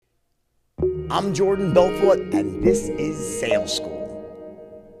I'm Jordan Belfort, and this is Sales School.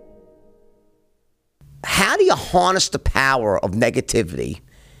 How do you harness the power of negativity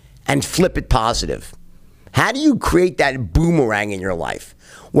and flip it positive? How do you create that boomerang in your life?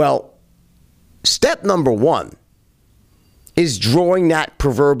 Well, step number one is drawing that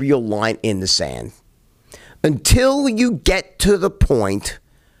proverbial line in the sand. Until you get to the point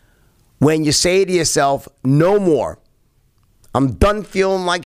when you say to yourself, no more. I'm done feeling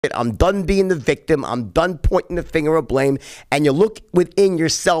like shit. I'm done being the victim. I'm done pointing the finger of blame. And you look within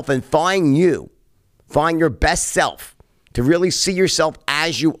yourself and find your best self, to really see yourself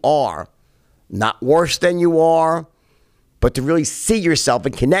as you are. Not worse than you are, but to really see yourself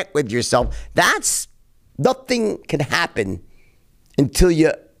and connect with yourself. Nothing can happen until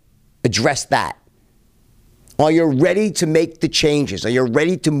you address that. Are you ready to make the changes? Are you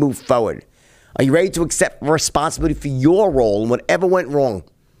ready to move forward? Are you ready to accept responsibility for your role in whatever went wrong?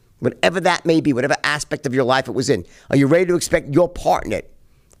 Whatever that may be, whatever aspect of your life it was in. Are you ready to expect your part in it?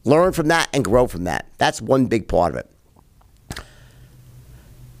 Learn from that and grow from that. That's one big part of it.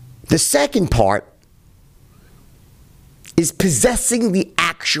 The second part is possessing the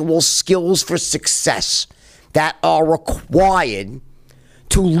actual skills for success that are required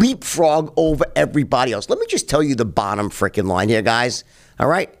to leapfrog over everybody else. Let me just tell you the bottom freaking line here, guys. All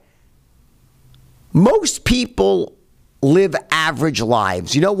right? Most people live average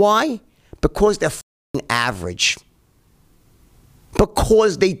lives. You know why? Because they're fucking average.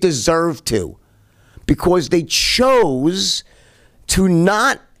 Because they deserve to. Because they chose to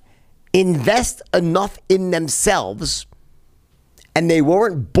not invest enough in themselves, and they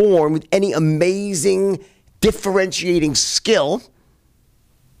weren't born with any amazing differentiating skill.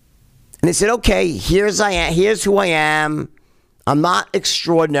 And they said, okay, here's who I am. I'm not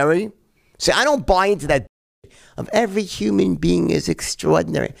extraordinary. See, I don't buy into that of every human being is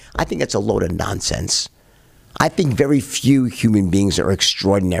extraordinary. I think that's a load of nonsense. I think very few human beings are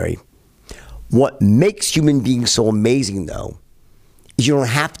extraordinary. What makes human beings so amazing, though, is you don't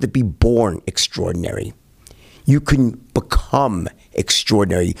have to be born extraordinary. You can become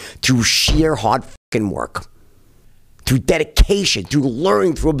extraordinary through sheer hard fucking work, through dedication, through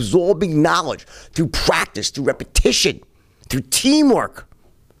learning, through absorbing knowledge, through practice, through repetition, through teamwork.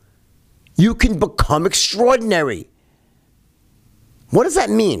 You can become extraordinary. What does that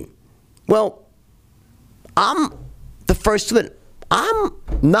mean? Well, I'm the first to admit, I'm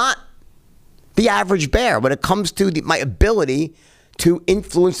not the average bear when it comes to my ability to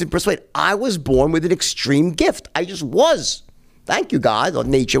influence and persuade. I was born with an extreme gift. I just was. Thank you, God, or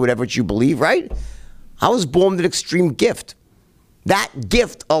nature, whatever you believe, right? I was born with an extreme gift. That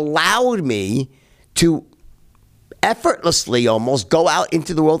gift allowed me to effortlessly almost go out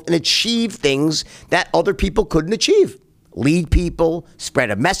into the world and achieve things that other people couldn't achieve. Lead people, spread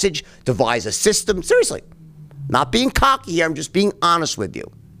a message, devise a system. Seriously. Not being cocky here, I'm just being honest with you.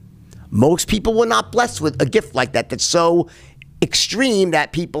 Most people were not blessed with a gift like that that's so extreme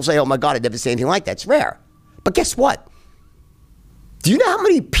that people say, oh my God, I'd never say anything like that. It's rare. But guess what? Do you know how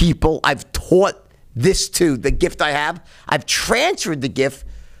many people I've taught this to, the gift I have? I've transferred the gift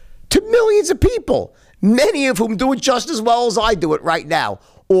to millions of people, many of whom do it just as well as I do it right now.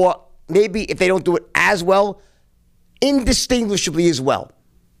 Or maybe if they don't do it as well, indistinguishably as well.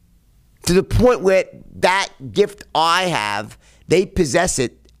 To the point where that gift I have, they possess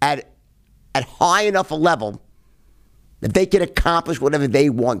it at high enough a level that they can accomplish whatever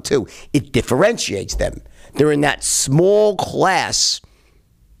they want to. It differentiates them. They're in that small class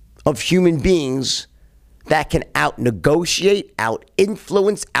of human beings that can out-negotiate,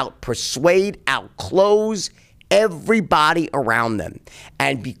 out-influence, out-persuade, out-close everybody around them.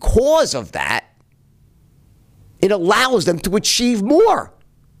 And because of that, it allows them to achieve more.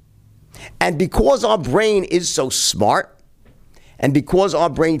 And because our brain is so smart, and because our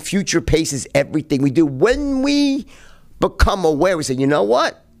brain future paces everything we do, when we become aware, we say, you know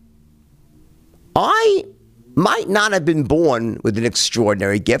what? I might not have been born with an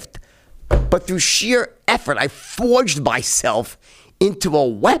extraordinary gift, but through sheer effort, I forged myself into a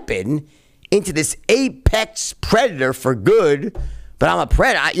weapon, into this apex predator for good. But I'm a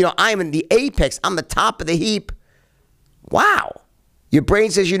predator. I'm in the apex. I'm the top of the heap. Wow. Your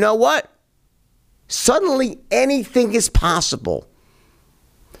brain says, you know what? Suddenly anything is possible.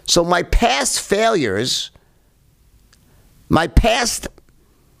 So my past failures, my past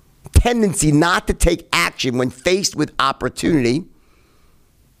tendency not to take action when faced with opportunity,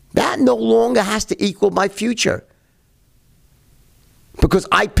 that no longer has to equal my future. Because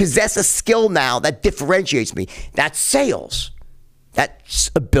I possess a skill now that differentiates me. That's sales.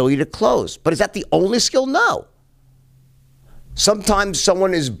 That's ability to close. But is that the only skill? No. Sometimes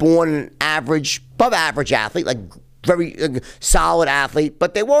someone is born an average, above average athlete, like very solid athlete,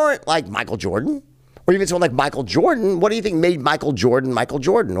 but they weren't like Michael Jordan. Or even someone like Michael Jordan. What do you think made Michael Jordan Michael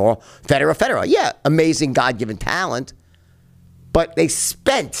Jordan? Or Federer? Yeah, amazing God-given talent. But they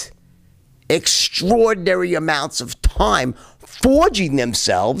spent extraordinary amounts of time forging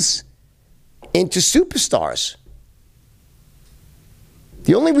themselves into superstars.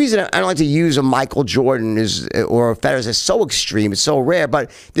 The only reason I don't like to use a Michael Jordan or a Federer is so extreme, it's so rare,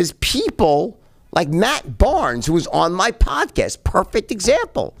 but there's people like Matt Barnes, who was on my podcast. Perfect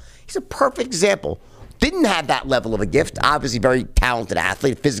example. He's a perfect example. Didn't have that level of a gift. Obviously, very talented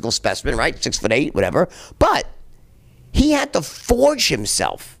athlete, physical specimen, right? 6'8", whatever. But he had to forge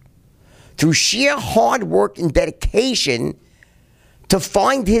himself through sheer hard work and dedication to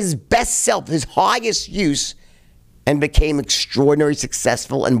find his best self, his highest use, and became extraordinarily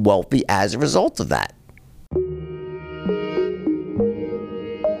successful and wealthy as a result of that.